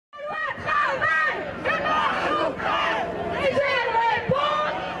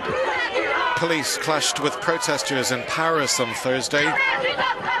Police clashed with protesters in Paris on Thursday.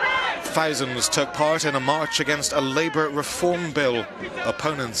 Thousands took part in a march against a Labour reform bill.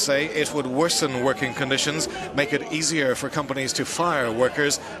 Opponents say it would worsen working conditions, make it easier for companies to fire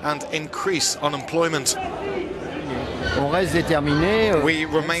workers and increase unemployment. We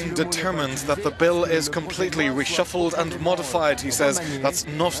remain determined that the bill is completely reshuffled and modified, he says. That's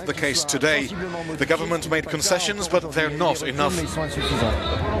not the case today. The government made concessions, but they're not enough.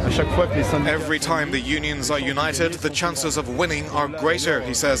 Every time the unions are united, the chances of winning are greater,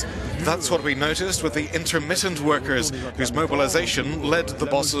 he says. That's what we noticed with the intermittent workers, whose mobilization led the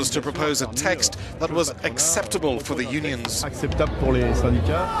bosses to propose a text that was acceptable for the unions.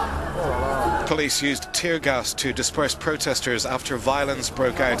 Police used tear gas to disperse protesters after violence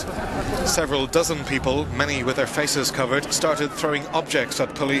broke out. Several dozen people, many with their faces covered, started throwing objects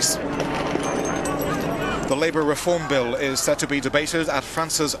at police. The Labour reform bill is set to be debated at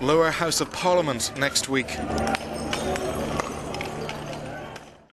France's lower house of Parliament next week.